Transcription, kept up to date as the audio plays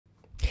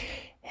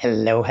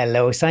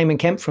Hello, Simon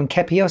Kemp from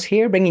Kepios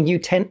here, bringing you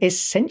 10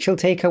 essential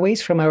takeaways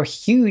from our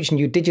huge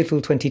new Digital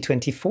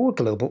 2024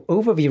 Global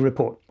Overview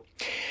Report.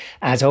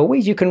 As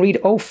always, you can read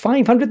all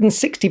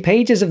 560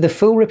 pages of the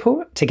full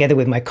report, together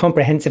with my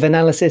comprehensive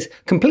analysis,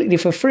 completely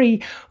for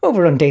free,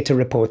 over on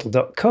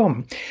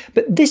DataReportal.com.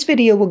 But this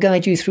video will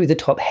guide you through the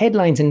top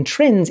headlines and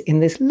trends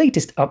in this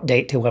latest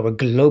update to our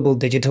Global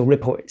Digital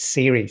Report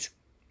series.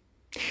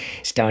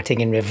 Starting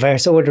in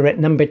reverse order at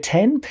number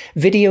 10,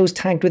 videos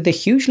tagged with the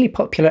hugely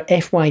popular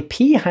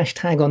FYP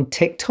hashtag on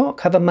TikTok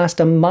have amassed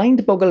a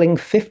mind-boggling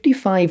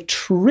 55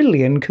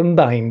 trillion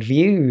combined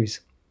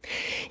views.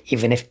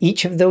 Even if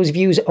each of those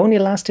views only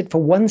lasted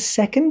for 1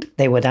 second,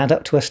 they would add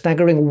up to a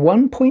staggering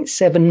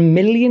 1.7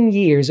 million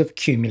years of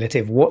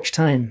cumulative watch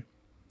time.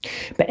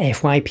 But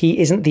FYP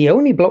isn't the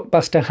only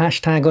blockbuster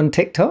hashtag on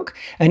TikTok,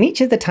 and each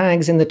of the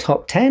tags in the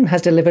top 10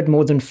 has delivered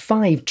more than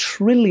 5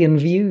 trillion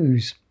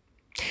views.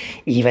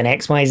 Even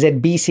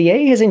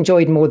XYZBCA has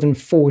enjoyed more than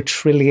 4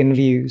 trillion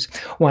views,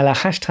 while a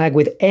hashtag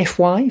with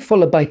FY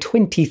followed by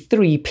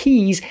 23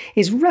 Ps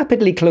is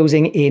rapidly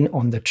closing in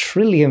on the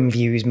trillion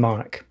views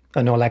mark.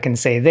 And all I can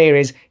say there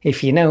is,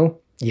 if you know,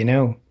 you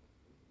know.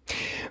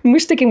 And we're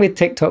sticking with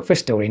TikTok for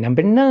story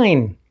number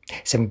 9.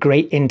 Some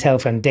great intel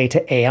from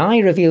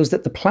DataAI reveals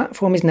that the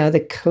platform is now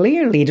the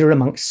clear leader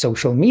amongst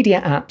social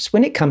media apps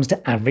when it comes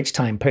to average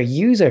time per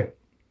user.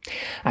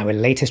 Our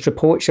latest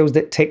report shows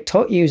that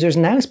TikTok users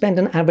now spend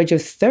an average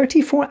of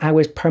 34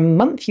 hours per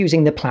month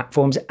using the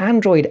platform's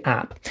Android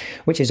app,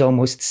 which is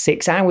almost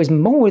 6 hours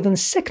more than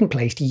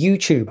second-placed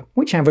YouTube,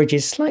 which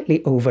averages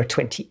slightly over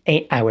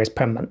 28 hours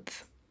per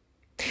month.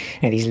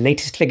 Now, these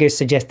latest figures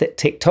suggest that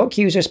TikTok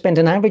users spend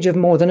an average of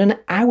more than an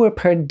hour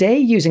per day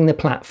using the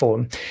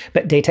platform,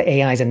 but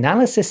DataAI's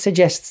analysis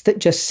suggests that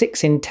just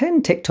 6 in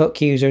 10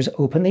 TikTok users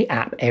open the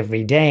app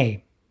every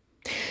day.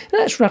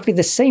 That's roughly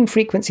the same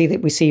frequency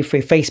that we see for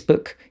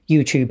Facebook,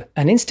 YouTube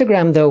and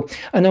Instagram though,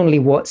 and only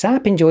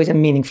WhatsApp enjoys a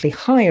meaningfully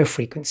higher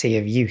frequency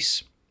of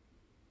use.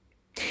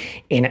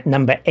 In at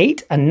number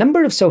 8, a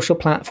number of social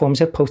platforms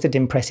have posted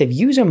impressive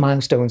user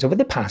milestones over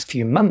the past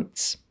few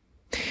months.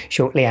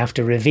 Shortly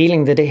after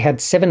revealing that it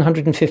had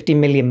 750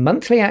 million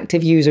monthly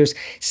active users,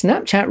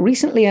 Snapchat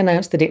recently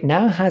announced that it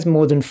now has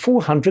more than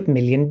 400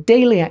 million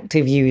daily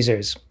active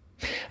users.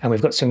 And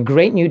we've got some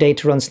great new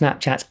data on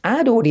Snapchat's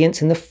ad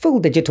audience in the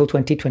full Digital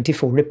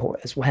 2024 report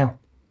as well.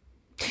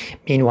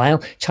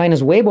 Meanwhile,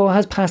 China's Weibo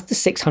has passed the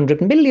 600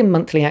 million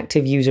monthly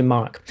active user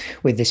mark,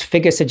 with this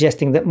figure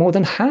suggesting that more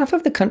than half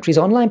of the country's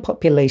online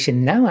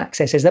population now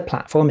accesses the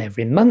platform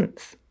every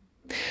month.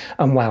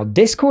 And while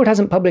Discord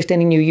hasn't published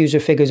any new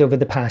user figures over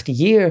the past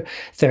year,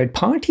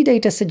 third-party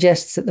data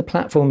suggests that the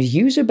platform's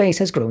user base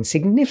has grown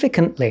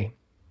significantly.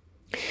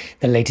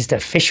 The latest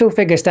official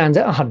figure stands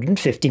at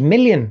 150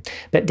 million,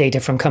 but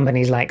data from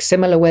companies like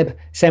SimilarWeb,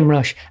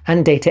 SEMrush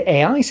and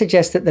DataAI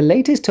suggests that the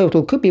latest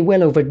total could be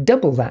well over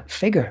double that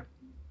figure.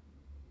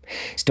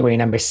 Story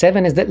number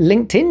 7 is that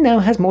LinkedIn now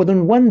has more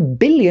than 1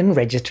 billion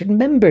registered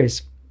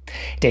members.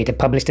 Data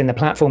published in the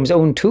platform's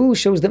own tool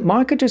shows that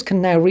marketers can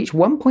now reach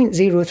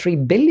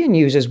 1.03 billion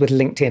users with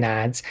LinkedIn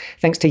ads,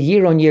 thanks to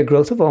year-on-year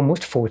growth of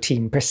almost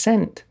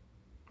 14%.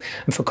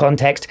 And for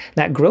context,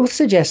 that growth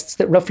suggests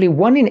that roughly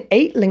 1 in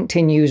 8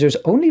 LinkedIn users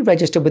only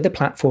registered with the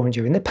platform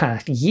during the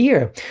past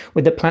year,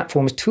 with the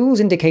platform's tools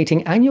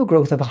indicating annual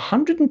growth of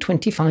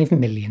 125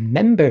 million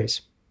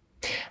members.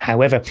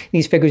 However,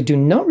 these figures do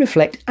not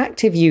reflect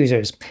active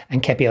users,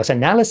 and Kepios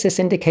analysis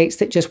indicates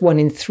that just 1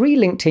 in 3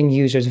 LinkedIn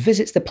users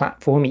visits the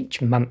platform each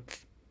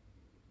month.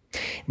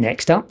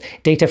 Next up,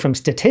 data from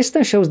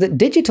Statista shows that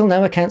digital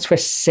now accounts for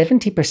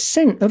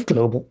 70% of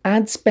global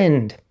ad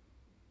spend.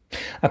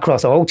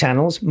 Across all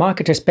channels,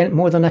 marketers spent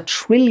more than $1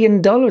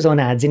 trillion on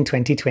ads in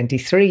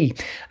 2023,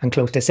 and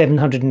close to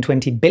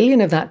 $720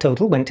 billion of that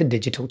total went to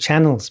digital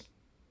channels.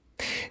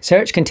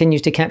 Search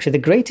continues to capture the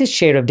greatest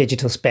share of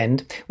digital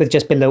spend, with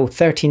just below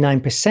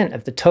 39%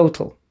 of the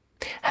total.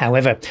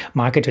 However,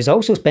 marketers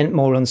also spent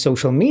more on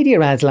social media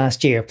ads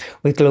last year,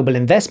 with global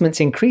investments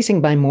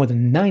increasing by more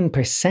than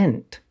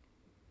 9%.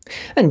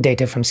 And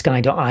data from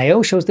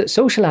Sky.io shows that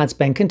social ad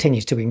spend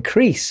continues to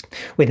increase,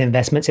 with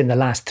investments in the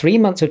last 3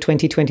 months of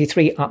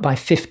 2023 up by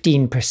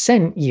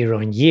 15% year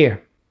on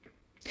year.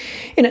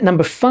 In at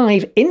number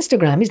 5,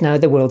 Instagram is now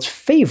the world's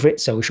favourite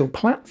social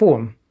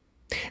platform.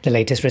 The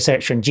latest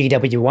research from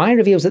GWI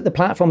reveals that the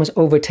platform has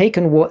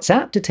overtaken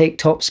WhatsApp to take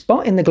top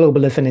spot in the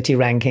global affinity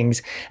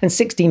rankings, and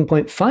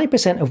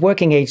 16.5% of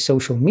working-age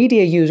social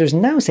media users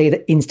now say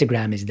that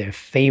Instagram is their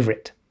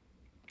favourite.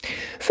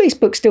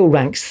 Facebook still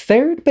ranks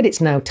 3rd, but it's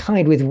now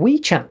tied with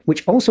WeChat,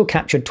 which also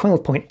captured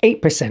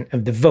 12.8%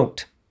 of the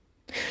vote.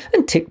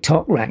 And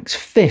TikTok ranks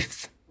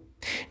 5th.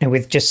 Now,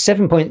 with just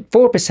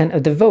 7.4%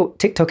 of the vote,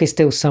 TikTok is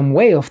still some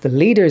way off the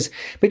leaders,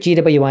 but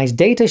GWI's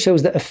data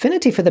shows that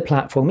affinity for the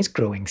platform is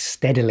growing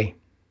steadily.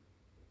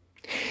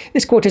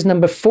 This quarter's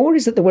number 4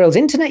 is that the world's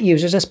internet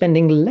users are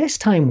spending less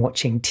time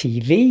watching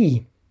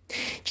TV.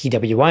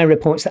 GWI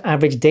reports that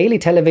average daily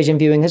television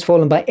viewing has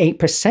fallen by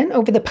 8%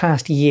 over the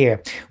past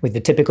year, with the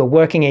typical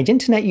working age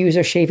internet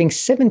user shaving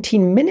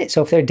 17 minutes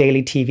off their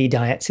daily TV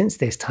diet since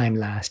this time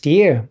last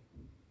year.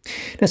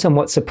 Now,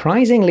 somewhat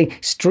surprisingly,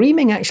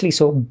 streaming actually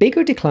saw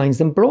bigger declines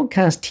than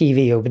broadcast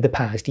TV over the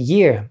past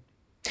year.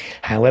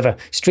 However,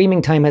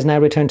 streaming time has now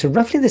returned to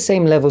roughly the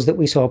same levels that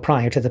we saw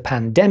prior to the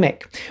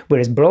pandemic,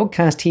 whereas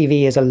broadcast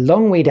TV is a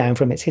long way down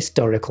from its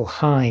historical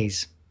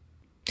highs.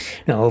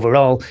 Now,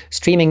 overall,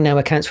 streaming now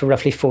accounts for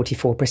roughly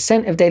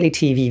 44% of daily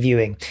TV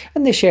viewing,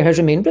 and this share has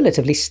remained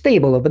relatively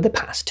stable over the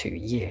past 2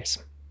 years.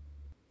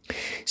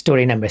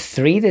 Story number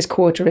 3 this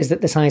quarter is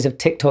that the size of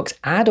TikTok's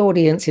ad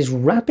audience is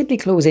rapidly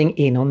closing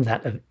in on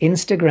that of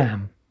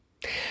Instagram.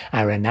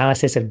 Our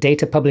analysis of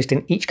data published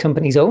in each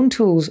company's own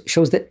tools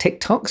shows that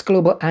TikTok's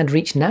global ad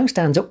reach now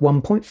stands at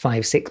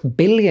 1.56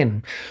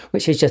 billion,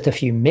 which is just a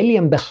few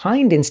million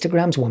behind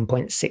Instagram's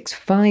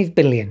 1.65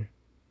 billion.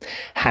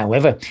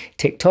 However,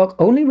 TikTok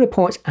only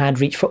reports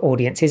ad reach for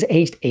audiences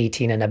aged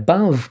 18 and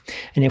above,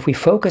 and if we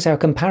focus our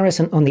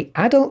comparison on the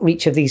adult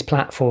reach of these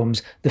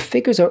platforms, the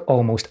figures are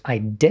almost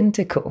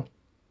identical.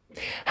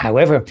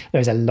 However,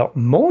 there's a lot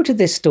more to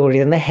this story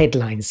than the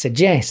headlines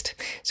suggest,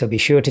 so be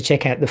sure to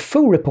check out the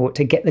full report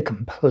to get the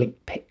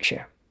complete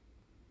picture.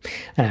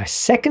 And our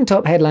second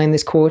top headline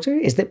this quarter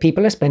is that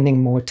people are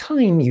spending more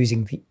time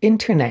using the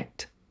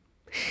internet.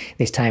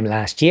 This time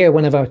last year,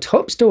 one of our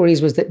top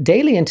stories was that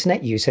daily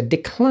internet use had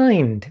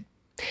declined.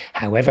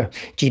 However,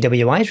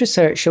 GWI's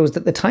research shows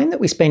that the time that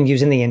we spend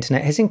using the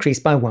internet has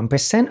increased by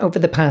 1% over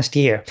the past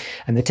year,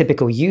 and the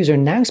typical user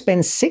now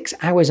spends 6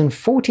 hours and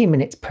 40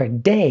 minutes per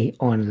day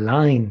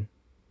online.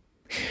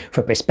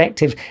 For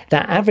perspective,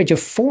 that average of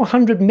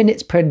 400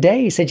 minutes per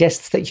day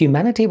suggests that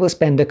humanity will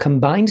spend a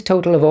combined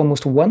total of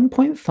almost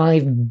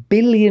 1.5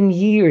 billion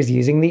years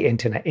using the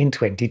internet in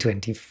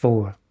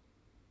 2024.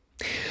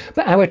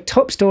 But our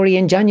top story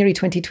in January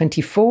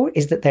 2024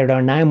 is that there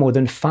are now more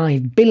than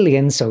 5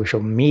 billion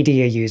social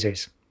media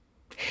users.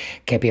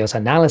 Kepios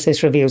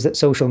analysis reveals that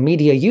social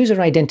media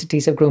user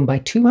identities have grown by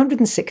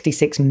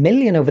 266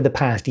 million over the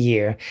past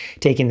year,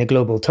 taking the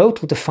global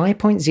total to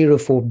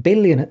 5.04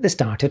 billion at the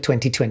start of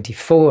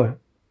 2024.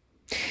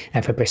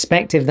 Now, for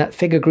perspective, that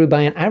figure grew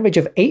by an average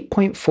of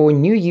 8.4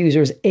 new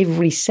users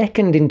every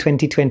second in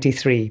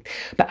 2023,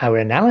 but our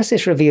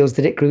analysis reveals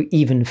that it grew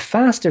even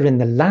faster in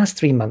the last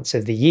 3 months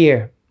of the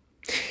year.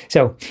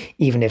 So,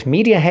 even if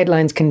media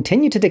headlines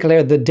continue to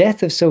declare the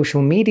death of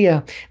social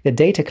media, the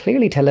data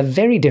clearly tell a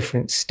very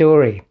different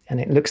story, and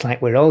it looks like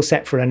we're all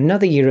set for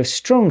another year of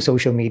strong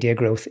social media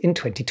growth in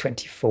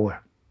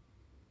 2024.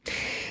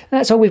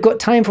 That's all we've got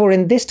time for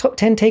in this Top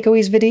 10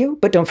 Takeaways video,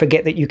 but don't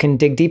forget that you can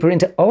dig deeper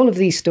into all of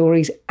these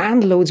stories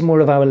and loads more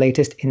of our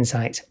latest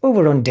insights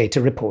over on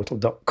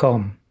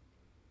DataReportal.com.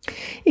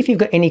 If you've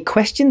got any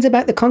questions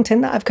about the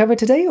content that I've covered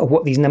today or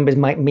what these numbers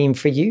might mean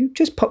for you,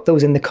 just pop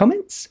those in the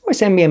comments or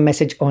send me a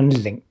message on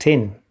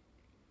LinkedIn.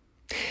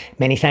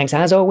 Many thanks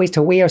as always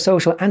to We Are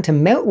Social and to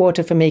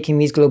Meltwater for making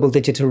these global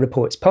digital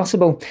reports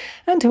possible,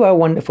 and to our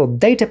wonderful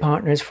data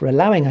partners for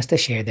allowing us to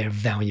share their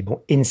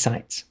valuable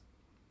insights.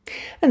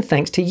 And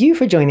thanks to you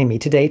for joining me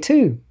today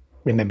too.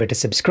 Remember to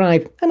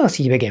subscribe, and I'll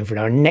see you again for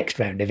our next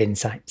round of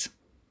insights.